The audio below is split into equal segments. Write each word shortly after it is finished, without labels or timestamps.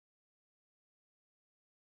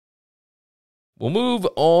We'll move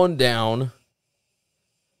on down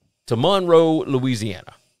to Monroe,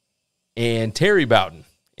 Louisiana. And Terry Bowden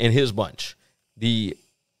and his bunch, the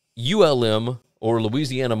ULM, or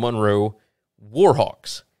Louisiana Monroe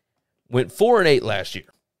Warhawks, went 4-8 last year.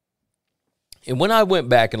 And when I went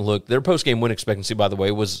back and looked, their post-game win expectancy, by the way,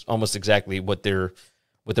 was almost exactly what their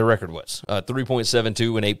record was. 3.72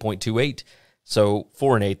 and 8.28, so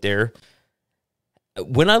 4-8 there.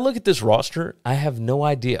 When I look at this roster, I have no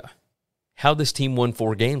idea how this team won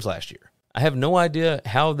 4 games last year. I have no idea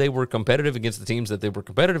how they were competitive against the teams that they were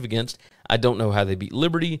competitive against. I don't know how they beat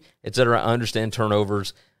Liberty, etc. I understand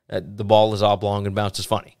turnovers. The ball is oblong and bounces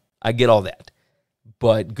funny. I get all that.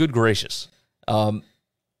 But good gracious.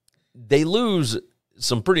 They lose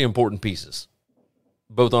some pretty important pieces,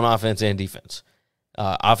 both on offense and defense.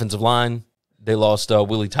 Offensive line, they lost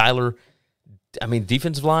Willie Tyler.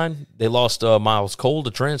 Defensive line, they lost Miles Cole to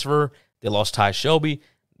transfer. They lost Ty Shelby.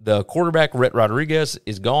 The quarterback, Rhett Rodriguez,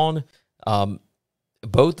 is gone.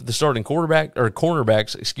 Both the starting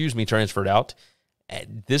cornerbacks, transferred out.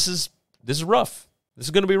 This is rough. This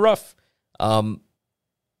is going to be rough.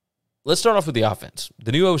 Let's start off with the offense.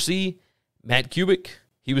 The new OC, Matt Kubik,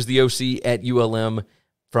 he was the OC at ULM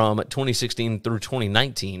from 2016 through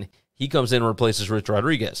 2019. He comes in and replaces Rich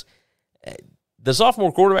Rodriguez. The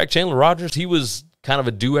sophomore quarterback, Chandler Rogers, he was kind of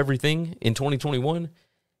a do-everything in 2021,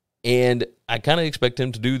 and I kind of expect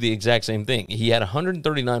him to do the exact same thing. He had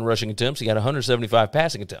 139 rushing attempts. He had 175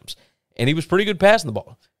 passing attempts, and he was pretty good passing the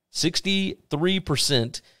ball.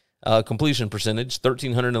 63% completion percentage,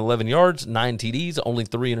 1,311 yards, 9 TDs, only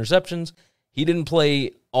 3 interceptions. He didn't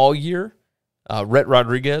play all year. Rhett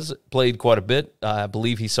Rodriguez played quite a bit. I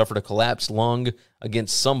believe he suffered a collapsed lung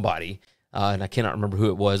against somebody, and I cannot remember who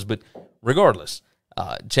it was, but regardless,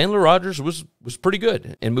 Chandler Rogers was pretty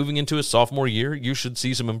good. And moving into his sophomore year, you should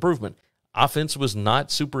see some improvement. Offense was not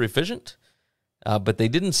super efficient, but they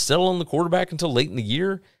didn't settle on the quarterback until late in the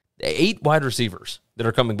year. 8 wide receivers that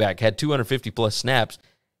are coming back had 250-plus snaps,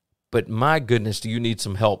 but my goodness, do you need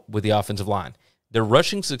some help with the offensive line. Their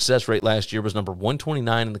rushing success rate last year was number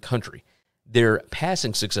 129 in the country. Their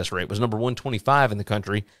passing success rate was number 125 in the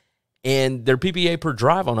country, and their PPA per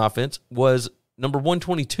drive on offense was number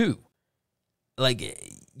 122.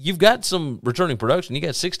 You've got some returning production. You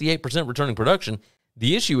got 68% returning production.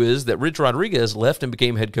 The issue is that Rich Rodriguez left and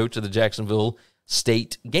became head coach of the Jacksonville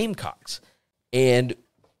State Gamecocks. And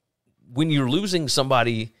when you're losing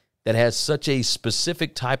somebody that has such a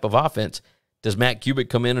specific type of offense, does Matt Kubik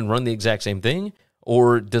come in and run the exact same thing?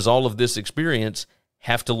 Or does all of this experience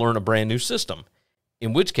have to learn a brand new system?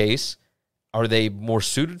 In which case, are they more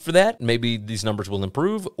suited for that? Maybe these numbers will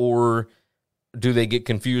improve, or do they get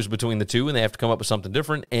confused between the two and they have to come up with something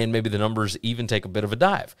different, and maybe the numbers even take a bit of a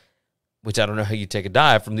dive, which I don't know how you take a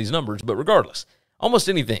dive from these numbers, but regardless, almost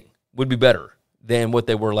anything would be better than what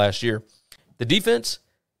they were last year. The defense,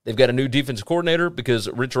 they've got a new defensive coordinator because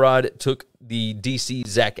Rich Rod took the DC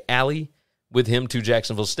Zach Alley with him to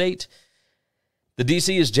Jacksonville State. The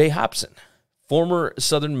DC is Jay Hobson, former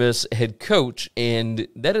Southern Miss head coach, and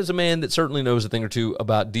that is a man that certainly knows a thing or two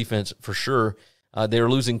about defense for sure. They are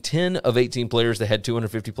losing 10 of 18 players that had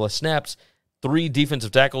 250-plus snaps. 3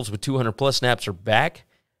 defensive tackles with 200-plus snaps are back,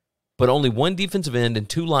 but only 1 defensive end and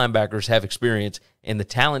 2 linebackers have experience, and the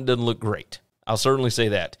talent doesn't look great. I'll certainly say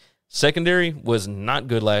that. Secondary was not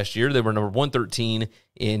good last year. They were number 113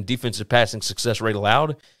 in defensive passing success rate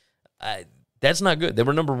allowed. That's not good. They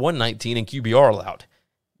were number 119 in QBR allowed.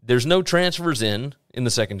 There's no transfers in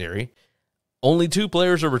the secondary. Only 2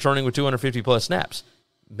 players are returning with 250-plus snaps.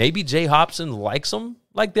 Maybe Jay Hobson likes them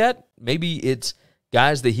like that. Maybe it's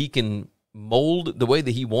guys that he can mold the way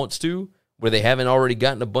that he wants to, where they haven't already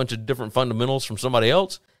gotten a bunch of different fundamentals from somebody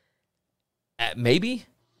else. Maybe,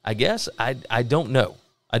 I guess. I don't know.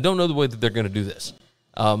 I don't know the way that they're going to do this.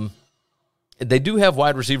 They do have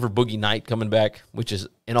wide receiver Boogie Knight coming back, which is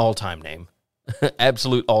an all-time name.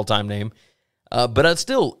 Absolute all-time name. But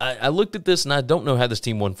I looked at this, and I don't know how this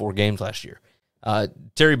team won 4 games last year.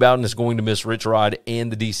 Terry Bowden is going to miss Rich Rod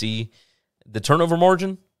and the DC. The turnover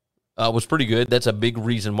margin was pretty good. That's a big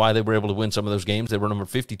reason why they were able to win some of those games. They were number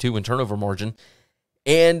 52 in turnover margin.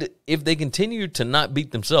 And if they continue to not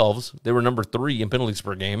beat themselves, they were number 3 in penalties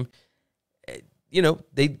per game.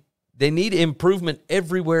 They need improvement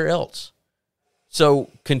everywhere else. So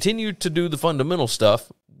continue to do the fundamental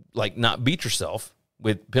stuff, like not beat yourself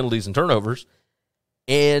with penalties and turnovers,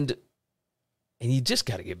 and you just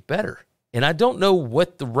got to get better. And I don't know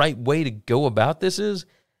what the right way to go about this is,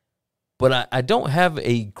 but I don't have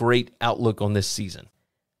a great outlook on this season.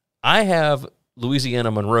 I have Louisiana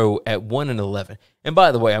Monroe at 1-11. And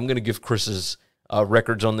by the way, I'm going to give Chris's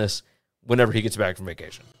records on this whenever he gets back from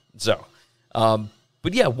vacation. So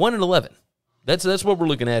But yeah, 1-11. That's what we're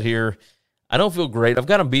looking at here. I don't feel great. I've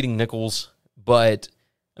got them beating Nicholls, but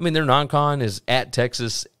I mean their non-con is at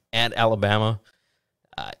Texas, at Alabama.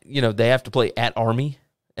 They have to play at Army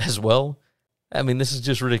as well. I mean, this is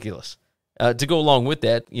just ridiculous. To go along with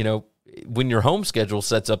that, when your home schedule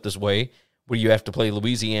sets up this way, where you have to play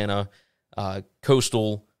Louisiana,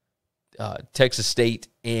 Coastal, Texas State,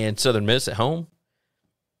 and Southern Miss at home,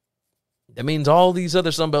 that means all these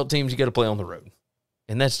other Sun Belt teams you got to play on the road.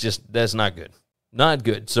 And that's not good. Not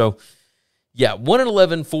good. So, yeah,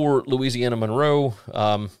 1-11 for Louisiana Monroe.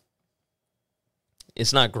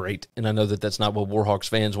 It's not great, and I know that that's not what Warhawks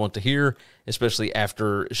fans want to hear, especially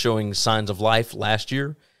after showing signs of life last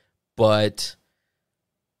year. But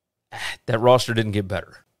that roster didn't get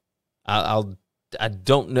better. I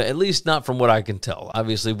don't know, at least not from what I can tell.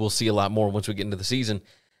 Obviously, we'll see a lot more once we get into the season.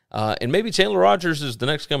 And maybe Chandler Rogers is the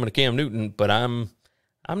next coming to Cam Newton, but I'm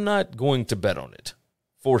not going to bet on it,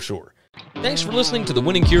 for sure. Thanks for listening to the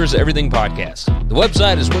Winning Cures Everything podcast. The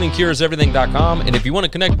website is winningcureseverything.com, and if you want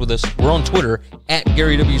to connect with us, we're on Twitter at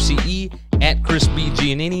GaryWCE, at Chris B.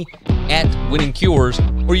 Giannini, at Winning Cures,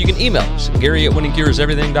 or you can email us, Gary at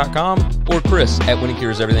winningcureseverything.com or Chris at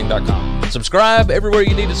winningcureseverything.com. Subscribe everywhere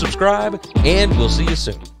you need to subscribe, and we'll see you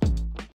soon.